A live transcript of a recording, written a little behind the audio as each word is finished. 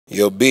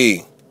Yo,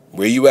 B,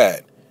 where you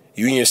at?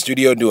 You in your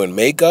studio doing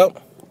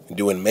makeup?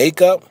 Doing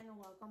makeup? And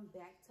welcome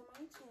back to my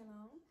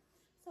channel.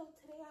 So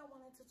today I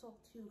wanted to talk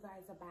to you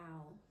guys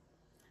about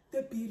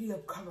the beauty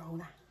of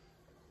Corona.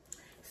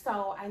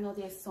 So I know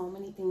there's so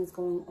many things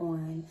going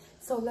on.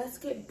 So let's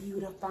get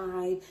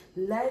beautified.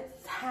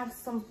 Let's have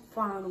some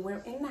fun.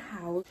 We're in the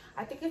house.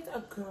 I think it's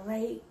a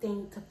great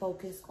thing to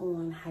focus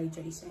on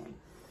hydration.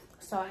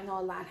 So I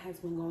know a lot has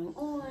been going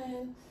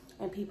on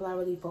and people are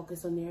really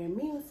focused on their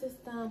immune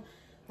system.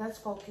 Let's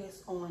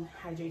focus on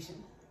hydration.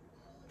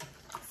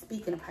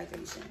 Speaking of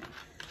hydration,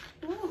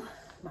 ooh,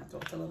 my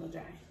throat's a little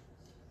dry.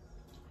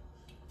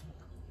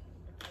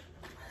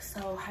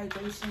 So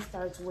hydration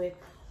starts with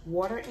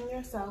water in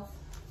yourself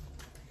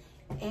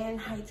and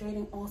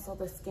hydrating also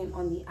the skin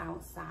on the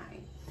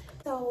outside.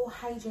 So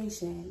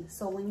hydration.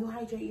 So when you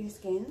hydrate your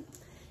skin,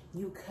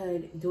 you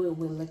could do it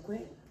with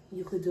liquid,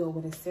 you could do it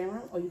with a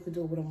serum, or you could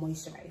do it with a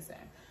moisturizer.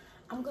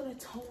 I'm gonna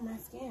tone my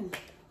skin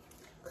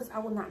because I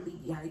will not be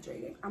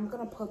dehydrated. I'm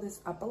gonna pull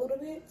this up a little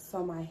bit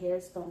so my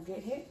hairs don't get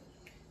hit.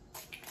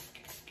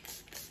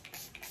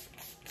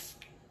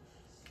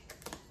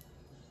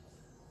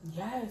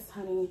 Yes,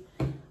 honey,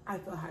 I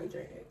feel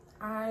hydrated.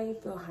 I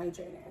feel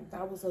hydrated.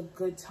 That was a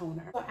good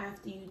toner. So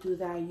after you do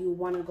that, you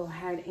want to go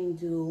ahead and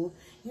do,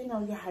 you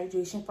know, your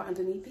hydration for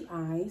underneath the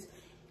eyes.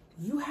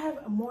 You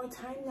have more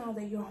time now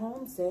that you're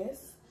home,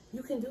 sis.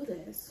 You can do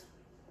this.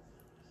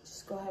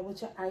 Just go ahead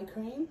with your eye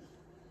cream.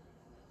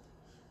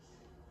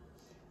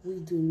 We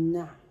do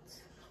not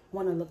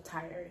want to look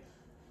tired,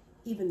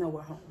 even though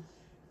we're home.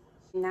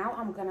 Now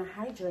I'm going to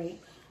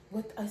hydrate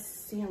with a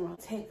serum.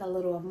 Take a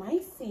little of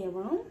my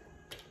serum.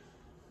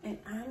 And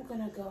I'm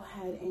gonna go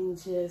ahead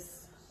and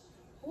just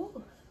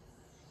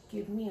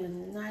give me a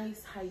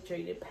nice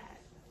hydrated pat.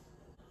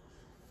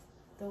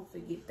 Don't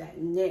forget that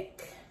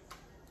neck.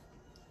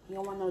 You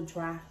don't want no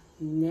dry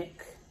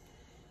neck.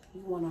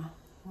 You wanna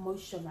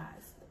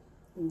moisturize.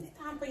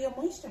 Time for your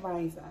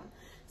moisturizer.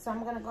 So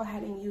I'm gonna go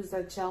ahead and use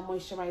a gel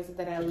moisturizer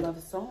that I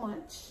love so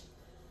much.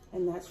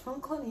 And that's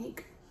from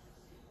Clinique.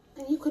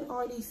 And you can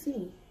already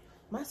see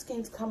my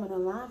skin's coming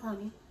alive,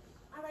 honey.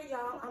 All right,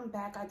 y'all, I'm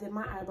back. I did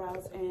my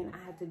eyebrows and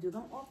I had to do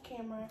them off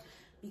camera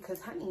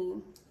because,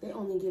 honey, they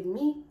only give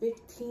me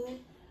 15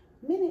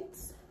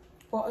 minutes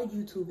for a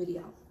YouTube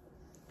video.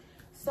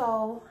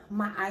 So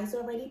my eyes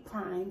are already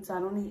primed, so I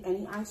don't need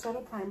any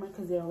eyeshadow primer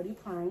because they're already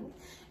primed.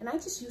 And I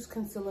just use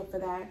concealer for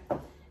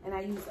that. And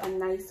I use a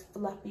nice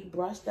fluffy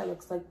brush that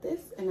looks like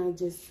this, and I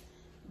just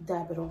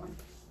dab it on.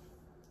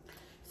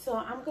 So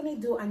I'm gonna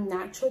do a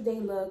natural day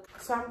look.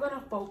 So I'm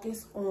gonna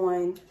focus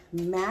on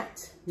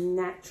matte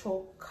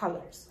natural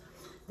colors.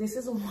 This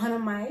is one of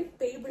my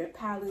favorite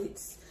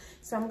palettes.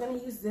 So I'm gonna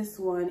use this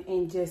one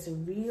and just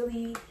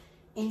really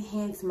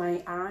enhance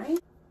my eye.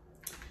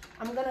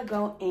 I'm gonna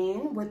go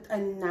in with a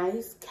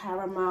nice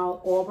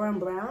caramel auburn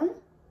brown.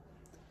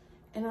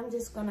 And I'm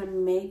just gonna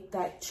make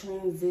that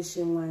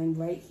transition line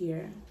right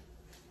here.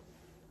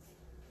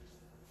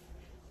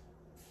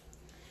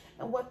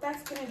 And what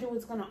that's gonna do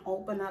is gonna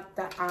open up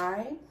the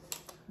eye.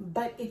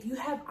 But if you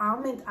have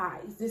almond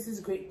eyes, this is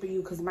great for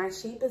you because my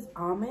shape is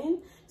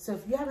almond. So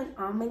if you have an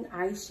almond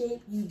eye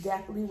shape, you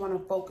definitely wanna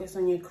focus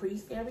on your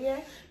crease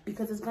area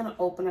because it's gonna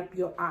open up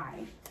your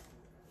eye.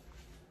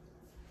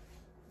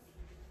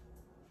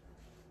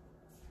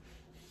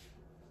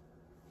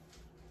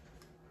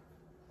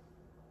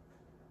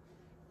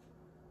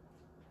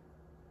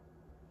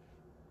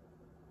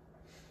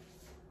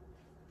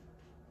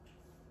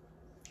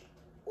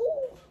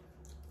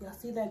 Y'all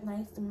see that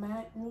nice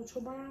matte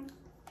neutral brown?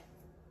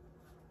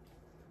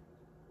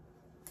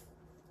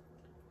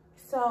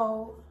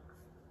 So,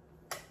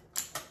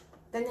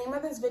 the name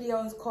of this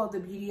video is called The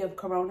Beauty of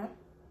Corona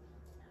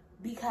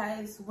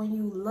because when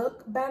you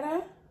look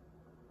better,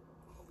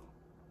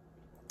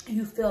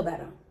 you feel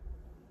better.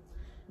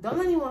 Don't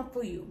let anyone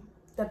fool you.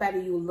 The better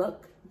you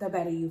look, the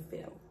better you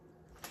feel.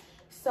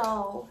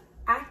 So,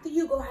 after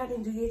you go ahead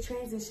and do your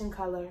transition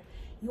color,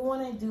 you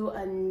want to do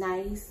a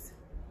nice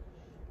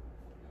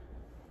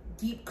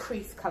deep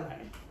crease color.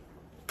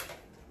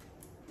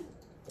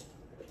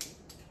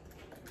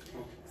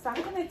 So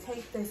I'm gonna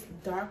take this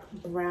dark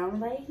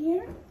brown right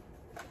here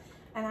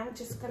and I'm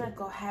just gonna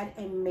go ahead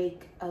and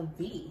make a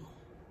V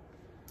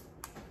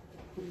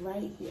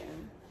right here.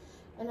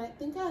 And I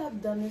think I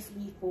have done this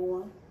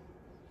before,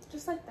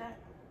 just like that.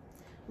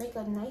 Make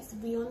a nice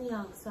V on the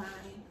outside,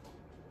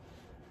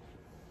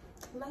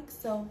 like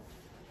so.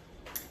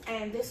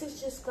 And this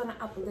is just gonna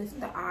uplift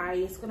the eye.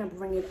 It's gonna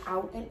bring it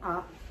out and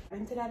up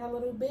into that a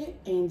little bit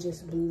and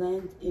just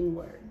blend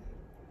inward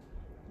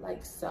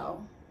like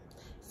so.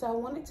 So I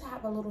want it to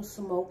have a little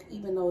smoke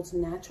even though it's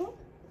natural.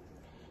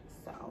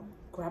 So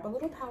grab a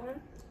little powder,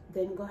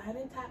 then go ahead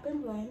and tap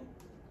and blend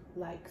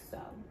like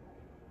so.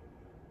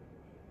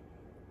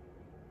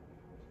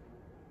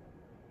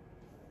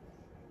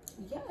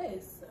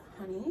 Yes,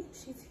 honey,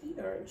 she's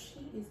here.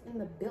 She is in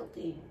the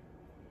building.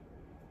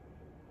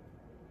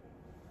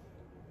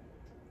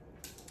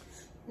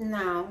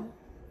 Now,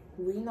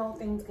 we know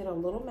things get a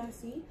little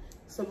messy,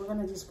 So we're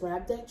gonna just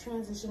grab that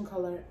transition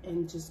color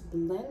and just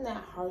blend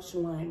that harsh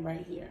line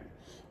right here.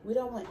 We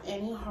don't want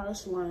any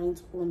harsh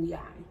lines on the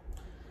eye.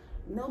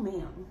 No,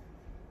 ma'am.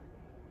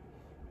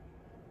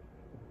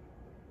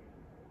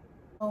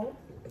 So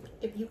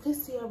if you can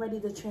see already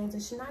the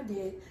transition I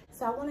did,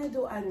 so I want to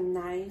do a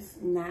nice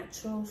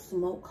natural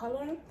smoke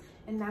color,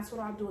 and that's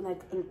what I'll do, like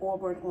an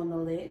auburn on the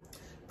lid.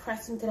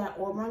 Press into that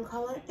auburn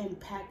color and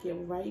pack it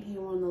right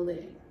here on the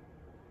lid.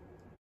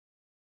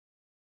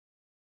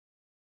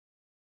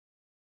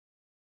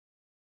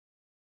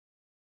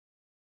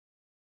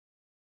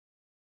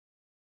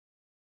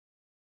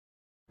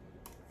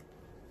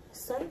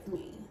 Serve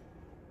me.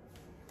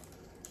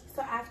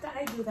 So after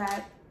I do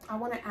that, I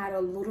want to add a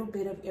little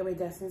bit of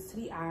iridescence to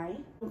the eye.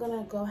 I'm going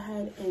to go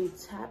ahead and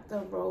tap the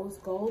rose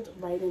gold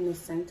right in the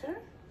center.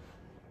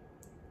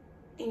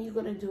 And you're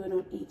going to do it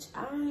on each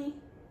eye.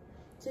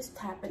 Just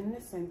tap it in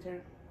the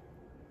center.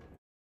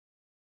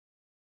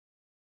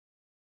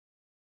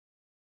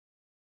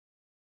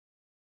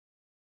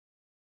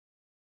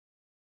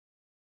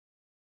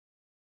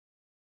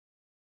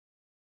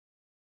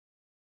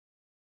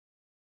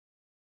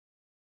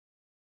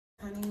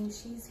 Honey,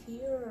 she's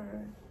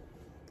here.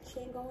 She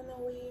ain't going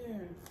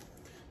nowhere.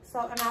 So,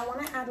 and I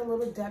want to add a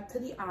little depth to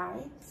the eye.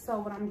 So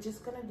what I'm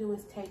just going to do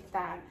is take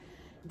that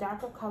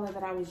darker color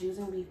that I was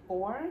using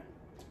before,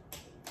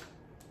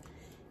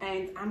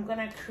 and I'm going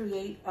to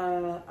create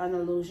an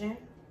illusion.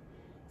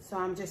 So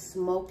I'm just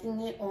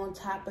smoking it on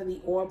top of the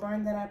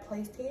auburn that I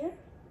placed here.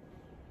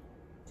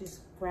 Just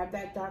grab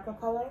that darker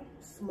color,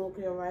 smoke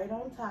it right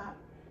on top,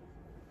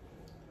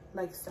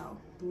 like so,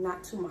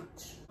 not too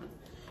much.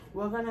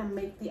 We're going to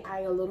make the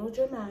eye a little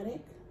dramatic.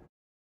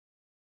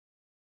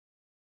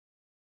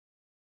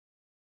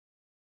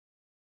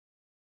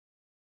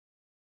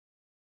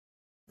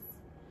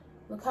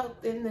 Look how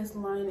thin this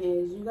line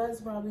is. You guys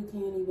probably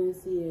can't even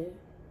see it.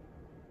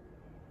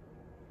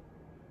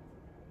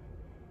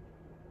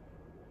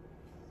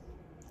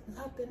 Look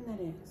how thin that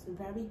is.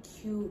 Very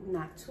cute,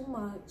 not too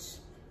much.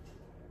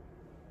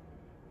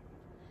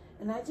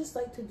 And I just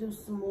like to do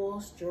small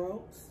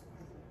strokes.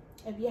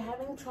 If you're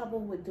having trouble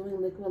with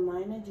doing liquid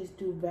liner, just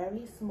do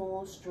very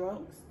small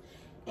strokes.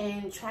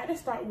 And try to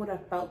start with a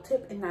felt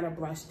tip and not a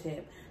brush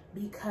tip,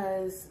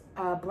 because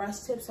brush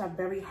tips are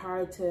very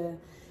hard to,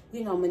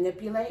 you know,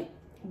 manipulate.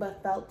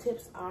 But felt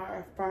tips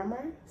are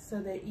firmer,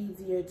 so they're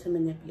easier to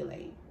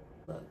manipulate.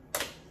 Look.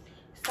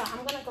 So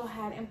I'm gonna go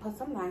ahead and put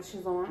some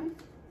lashes on,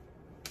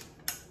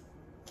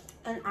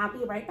 and I'll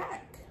be right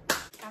back.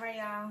 All right,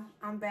 y'all,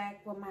 I'm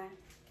back with my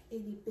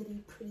itty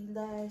bitty pretty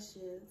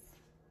lashes.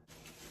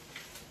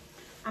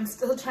 I'm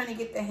still trying to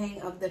get the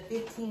hang of the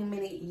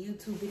 15-minute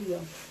YouTube video,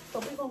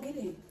 but we're gonna get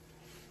it,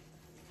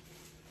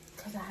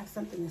 because I have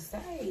something to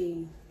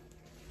say.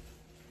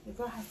 Your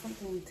girl has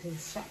something to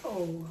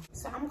show.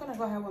 So I'm gonna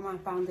go ahead with my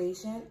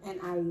foundation, and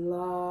I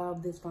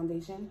love this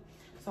foundation.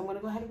 So I'm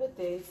gonna go ahead with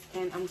this,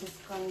 and I'm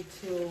just going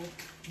to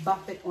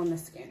buff it on the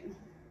skin.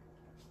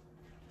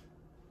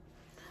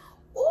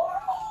 Ooh,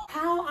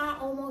 how I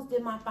almost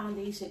did my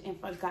foundation and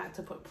forgot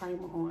to put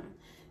primer on.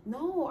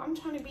 No, I'm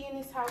trying to be in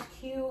this house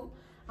cute.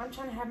 I'm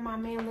trying to have my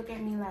man look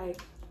at me like,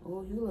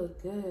 oh, you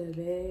look good,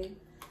 babe.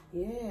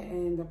 Yeah,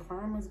 and the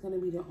primer's gonna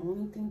be the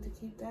only thing to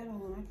keep that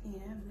on. I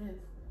can't have this.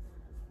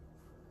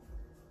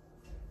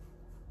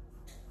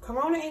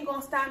 Corona ain't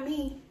gonna stop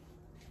me.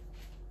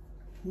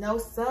 No,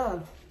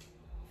 sir.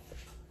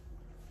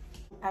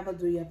 Ever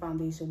do your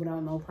foundation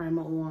without no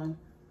primer on?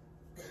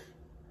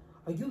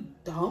 Are you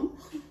dumb?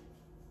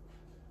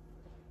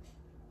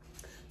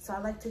 So I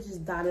like to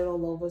just dot it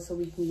all over so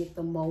we can get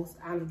the most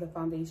out of the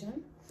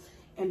foundation.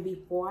 And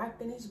before I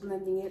finish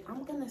blending it,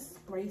 I'm gonna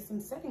spray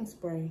some setting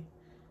spray.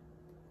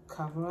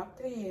 Cover up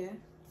the hair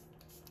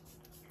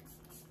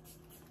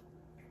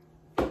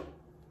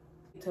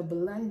to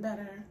blend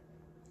better.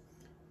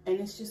 And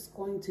it's just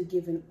going to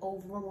give an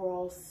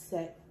overall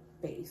set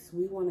face.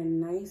 We want a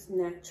nice,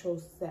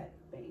 natural set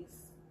face.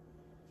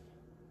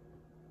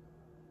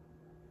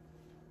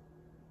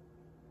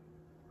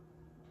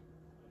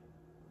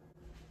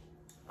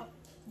 Oh,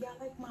 y'all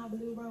like my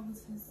blue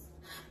roses?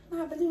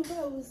 My blue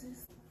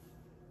roses.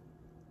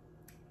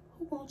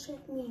 Who gonna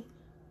check me,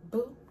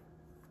 boo?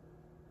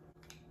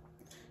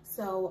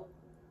 So,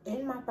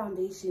 in my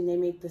foundation, they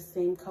make the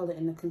same color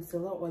in the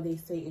concealer, or they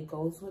say it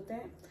goes with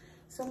it.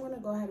 So I'm gonna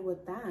go ahead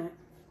with that.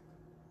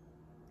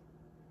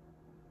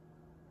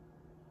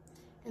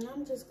 And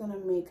I'm just gonna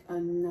make a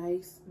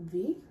nice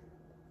V.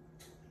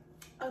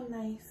 A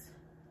nice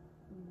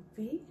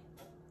V.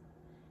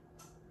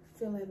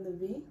 Fill in the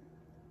V.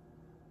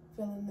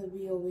 Fill in the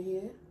V over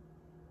here.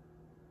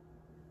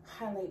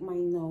 Highlight my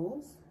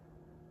nose.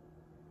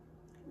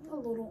 A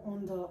little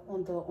on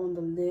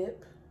the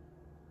lip.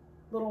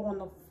 A little on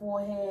the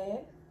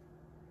forehead.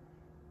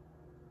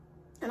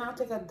 And I'll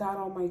take a dot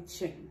on my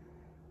chin.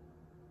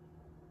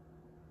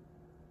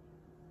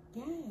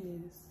 Yes.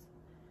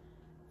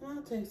 And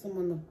I'll take some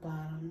on the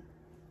bottom.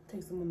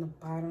 Take some on the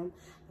bottom.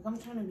 Like, I'm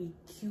trying to be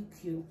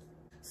cute.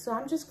 So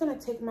I'm just gonna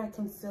take my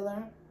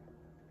concealer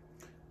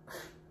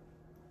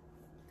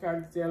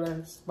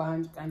concealer,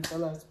 sponge,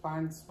 concealer,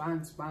 sponge,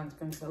 sponge, sponge,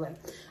 concealer.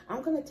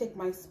 I'm gonna take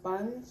my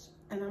sponge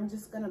and I'm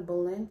just gonna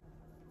blend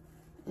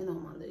in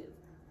on my lid.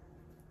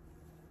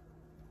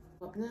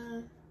 Up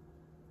now,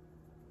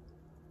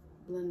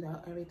 blend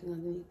out everything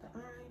underneath the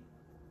eye.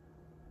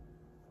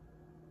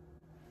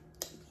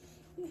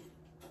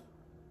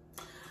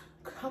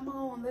 Come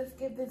on, let's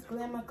give this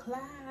glamour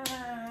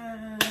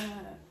clap.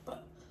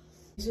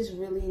 It's just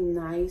really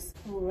nice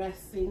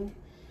pressing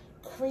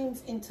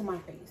creams into my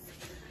face.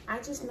 I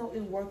just know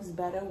it works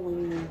better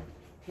when you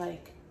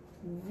like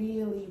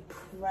really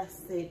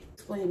press it.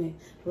 Explain it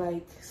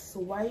like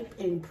swipe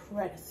and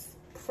press,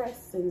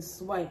 press and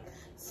swipe,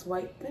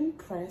 swipe and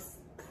press,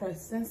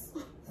 press and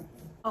swipe.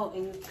 Oh,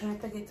 and you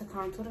can't forget to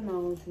contour the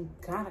nose. You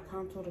gotta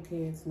contour the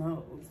kid's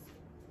nose.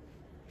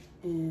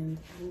 And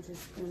I'm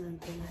just gonna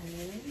go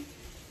ahead.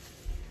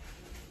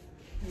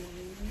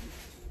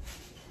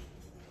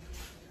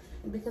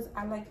 And because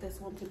I like this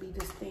one to be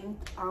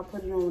distinct, I'll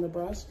put it on the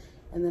brush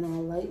and then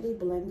I'll lightly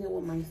blend it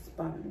with my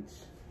sponge.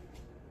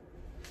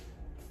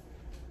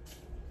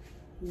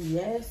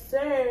 Yes,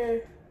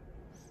 sir.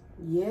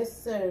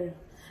 Yes, sir.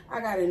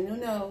 I got a new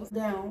nose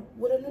down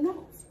with a new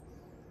nose.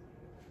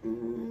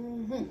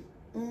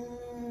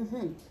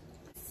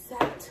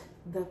 Set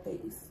the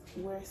face.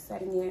 We're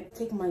setting it.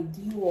 Take my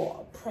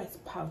Dior press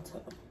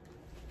powder.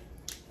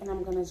 And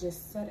I'm gonna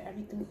just set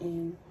everything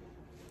in.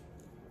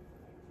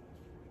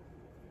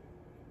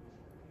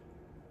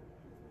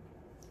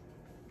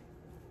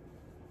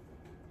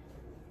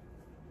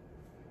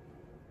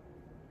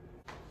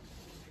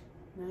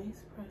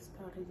 Nice press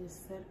powder,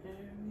 just set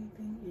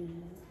everything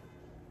in.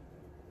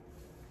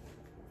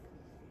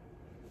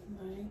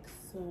 Like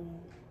so.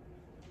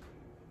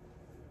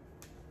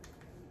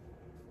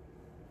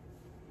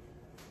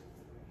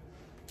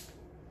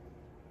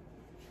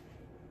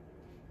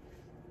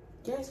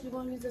 Yes, you're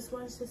gonna use the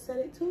sponge to set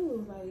it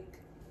too. Like,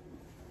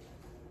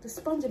 the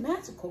sponge is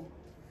magical.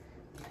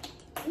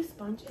 This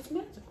sponge is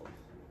magical.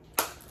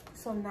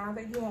 So now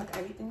that you have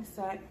everything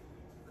set,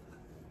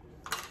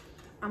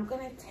 I'm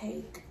gonna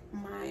take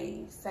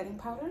my setting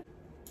powder.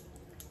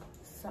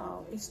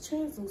 So it's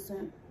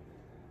translucent.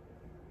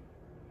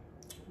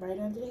 Right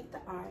underneath the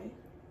eye,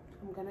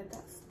 I'm gonna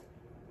dust.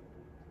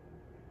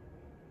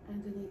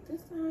 Underneath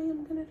this eye,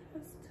 I'm gonna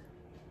dust.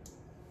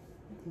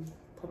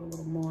 Put a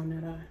little more on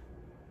that eye.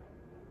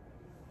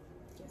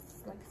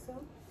 Like so.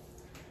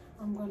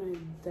 I'm gonna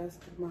dust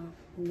my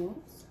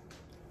nose.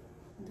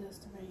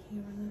 Dust right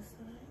here on this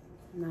side.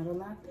 Not a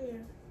lot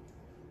there.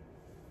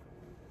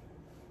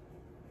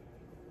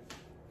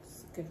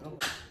 Just give it a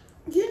look.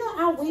 You know,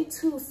 I went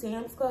to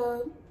Sam's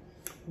Club,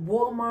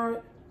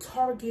 Walmart,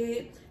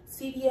 Target,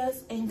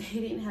 CVS, and they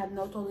didn't have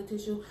no toilet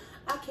tissue.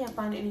 I can't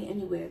find any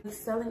anywhere. They're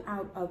selling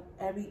out of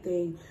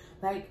everything.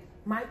 Like,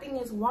 my thing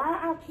is, why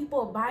are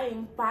people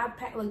buying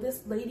 5-pack? Like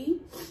this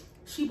lady,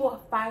 she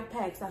bought 5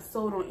 packs. I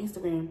saw it on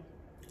Instagram.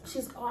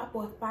 She's, oh, I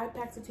bought 5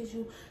 packs of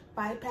tissue,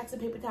 5 packs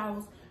of paper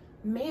towels.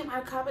 Ma'am,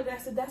 I covered that. I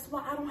said, that's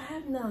why I don't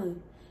have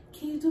none.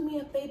 Can you do me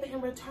a favor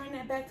and return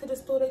that back to the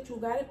store that you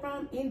got it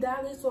from in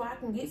Dallas so I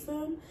can get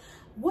some?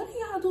 What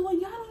are y'all doing?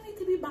 Y'all don't need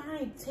to be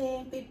buying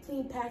 10,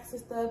 15 packs of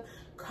stuff.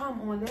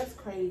 Come on, that's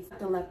crazy.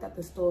 Nothing left at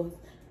the stores.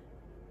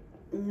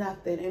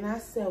 Nothing. And I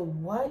said,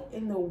 what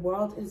in the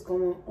world is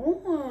going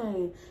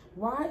on?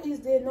 Why is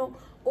there no...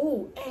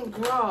 Oh, and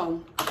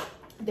girl,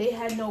 they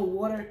had no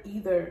water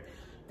either.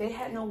 They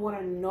had no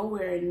water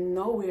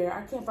nowhere.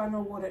 I can't find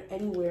no water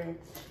anywhere.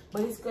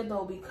 But it's good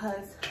though,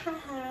 because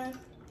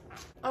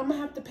I'm gonna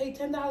have to pay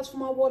 $10 for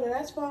my water.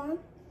 That's fine.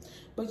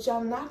 But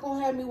y'all not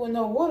gonna have me with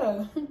no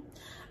water.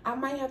 I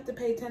might have to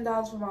pay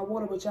 $10 for my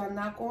water, but y'all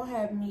not gonna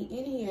have me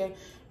in here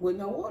with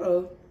no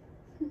water.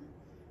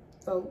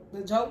 So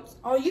the joke's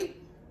on you.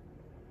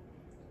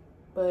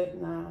 But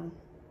nah.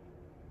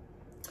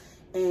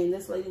 And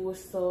this lady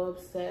was so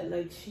upset.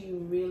 Like, she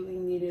really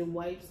needed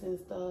wipes and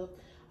stuff.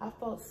 I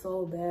felt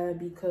so bad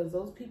because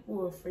those people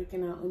were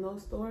freaking out in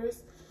those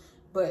stores.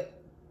 But,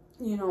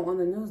 you know, on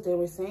the news, they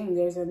were saying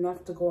there's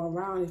enough to go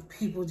around if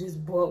people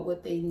just bought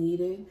what they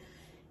needed.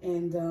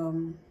 And,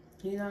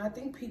 you know, I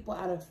think people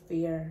out of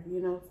fear, you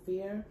know,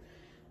 fear.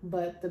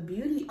 But the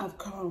beauty of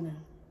Corona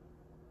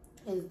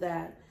is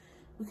that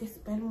we can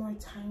spend more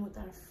time with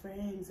our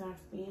friends, our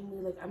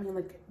family. Like, I mean,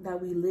 like, that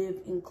we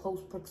live in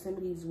close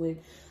proximities with.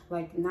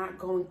 Like, not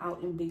going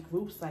out in big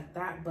groups like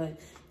that, but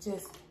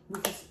just we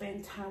can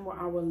spend time with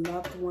our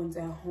loved ones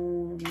at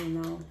home, you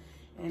know.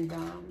 And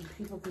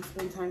people can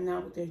spend time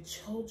now with their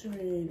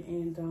children.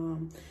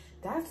 And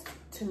that's,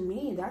 to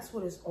me, that's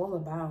what it's all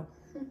about.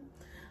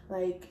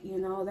 Like, you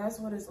know, that's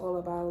what it's all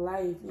about,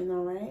 life, you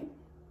know, right?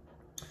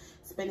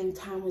 Spending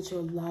time with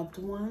your loved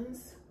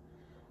ones.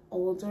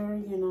 Older,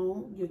 you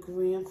know, your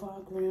grandpa,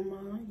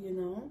 grandma, you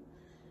know.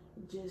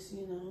 Just,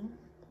 you know,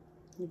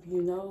 if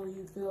you know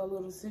you feel a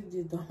little sick,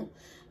 just don't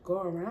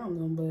go around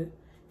them. But,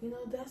 you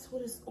know, that's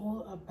what it's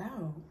all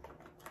about.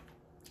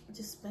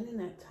 Just spending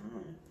that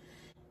time.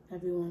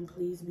 Everyone,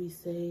 please be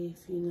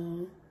safe, you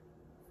know.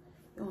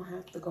 You don't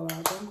have to go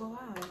out. Don't go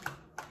out.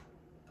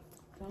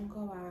 Don't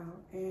go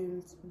out.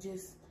 And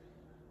just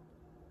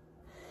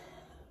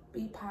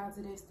Be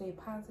positive, stay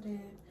positive.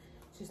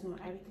 Just know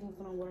everything's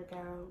gonna work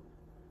out.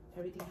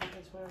 Everything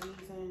happens for a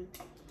reason.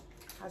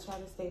 I try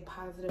to stay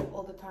positive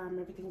all the time.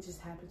 Everything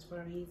just happens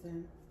for a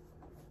reason.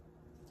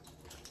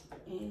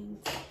 And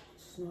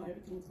just know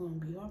everything's gonna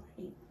be all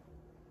right.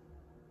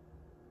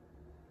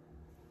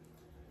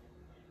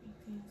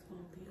 Everything's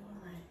gonna be all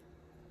right.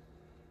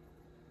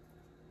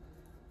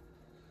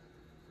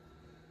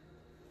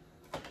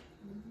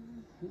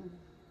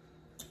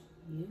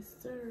 Yes,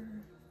 sir.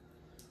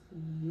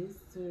 Yes,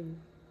 sir.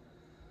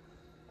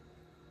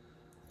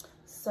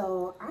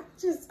 So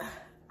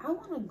I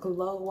want to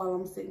glow while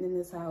I'm sitting in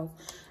this house.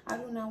 I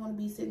do not want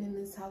to be sitting in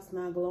this house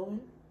not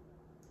glowing.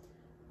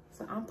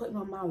 So I'm putting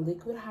on my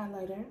liquid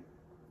highlighter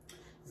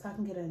so I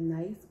can get a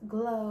nice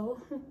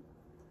glow.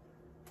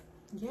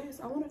 Yes,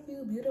 I want to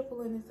feel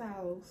beautiful in this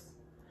house.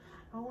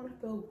 I want to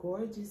feel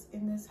gorgeous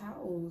in this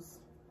house.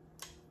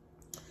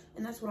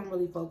 And that's what I'm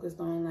really focused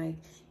on. Like,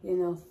 you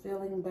know,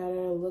 feeling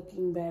better,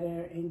 looking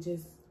better, and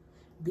just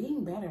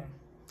being better.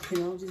 You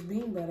know, just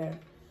being better.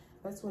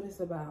 That's what it's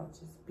about.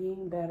 Just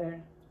being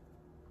better.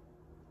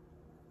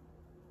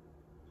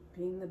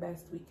 Being the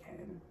best we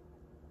can.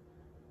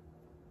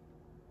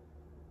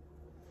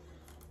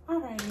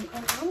 Alrighty,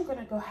 and I'm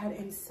gonna go ahead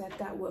and set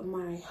that with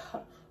my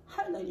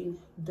highlighting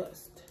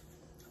dust.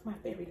 My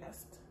fairy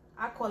dust.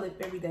 I call it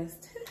fairy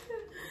dust.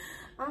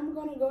 I'm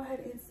gonna go ahead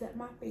and set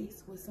my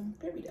face with some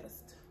fairy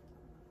dust.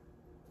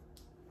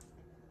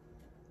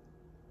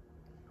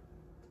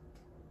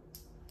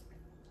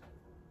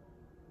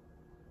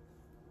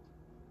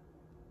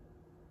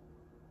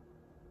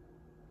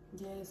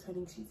 Yes,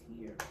 honey, she's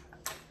here.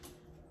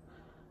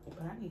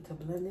 But I need to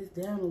blend this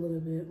down a little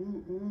bit.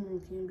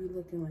 Can't be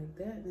looking like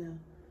that now.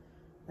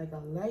 Like a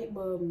light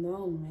bulb.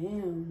 No,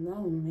 ma'am.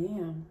 No,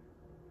 ma'am.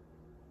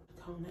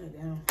 Tone that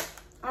down.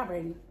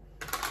 Alrighty.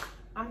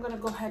 I'm going to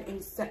go ahead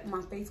and set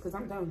my face because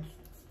I'm done.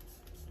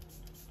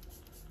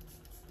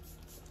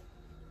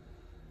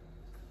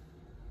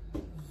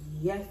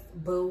 Yes,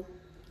 boo.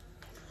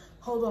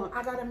 Hold on.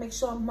 I got to make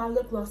sure my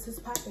lip gloss is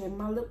popping.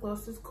 My lip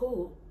gloss is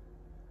cool.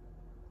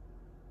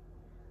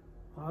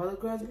 All the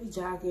girls be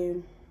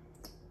jogging.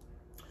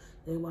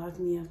 They watch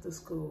me after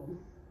school.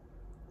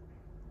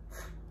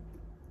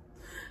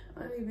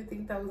 I didn't even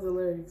think that was the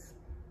lyrics.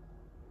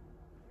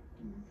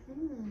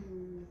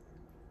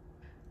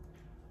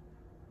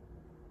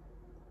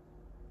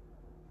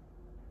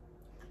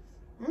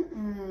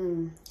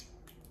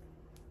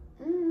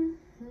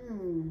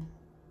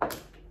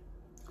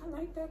 I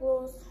like that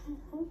gloss.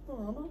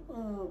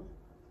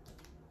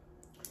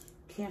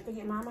 Can't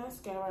forget my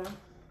mascara.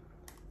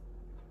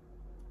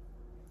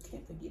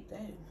 Can't forget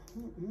that.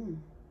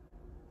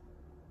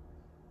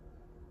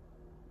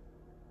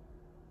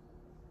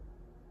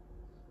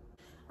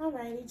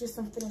 Alrighty, just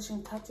some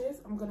finishing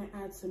touches. I'm gonna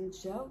add some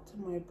gel to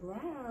my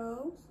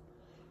brows.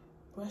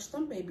 Brush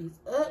them babies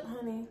up,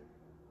 honey.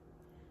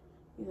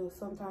 You know,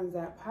 sometimes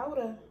that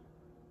powder,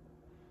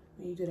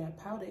 when you do that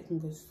powder, it can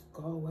just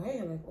go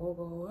away, like all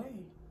go away.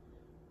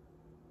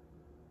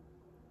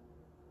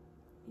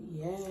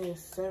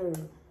 Yes, sir.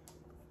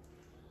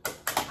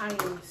 I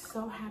am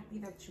so happy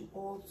that you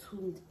all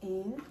tuned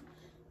in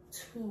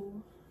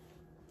to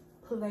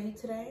play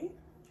today.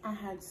 I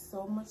had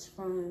so much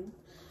fun.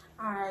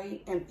 I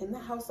am in the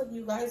house like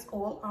you guys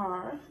all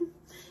are,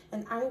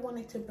 and I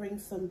wanted to bring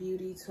some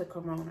beauty to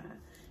Corona.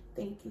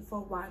 Thank you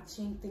for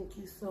watching. Thank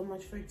you so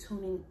much for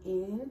tuning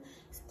in.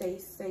 Stay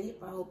safe.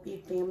 I hope your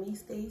family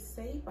stays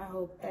safe. I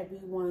hope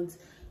everyone's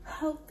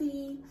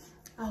healthy.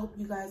 I hope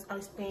you guys are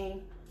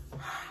staying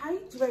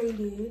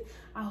hydrated.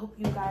 I hope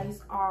you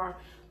guys are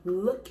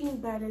looking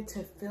better to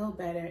feel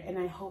better, and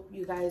I hope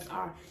you guys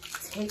are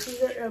taking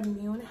your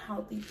immune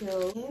healthy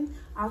pills.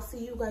 I'll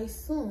see you guys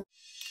soon.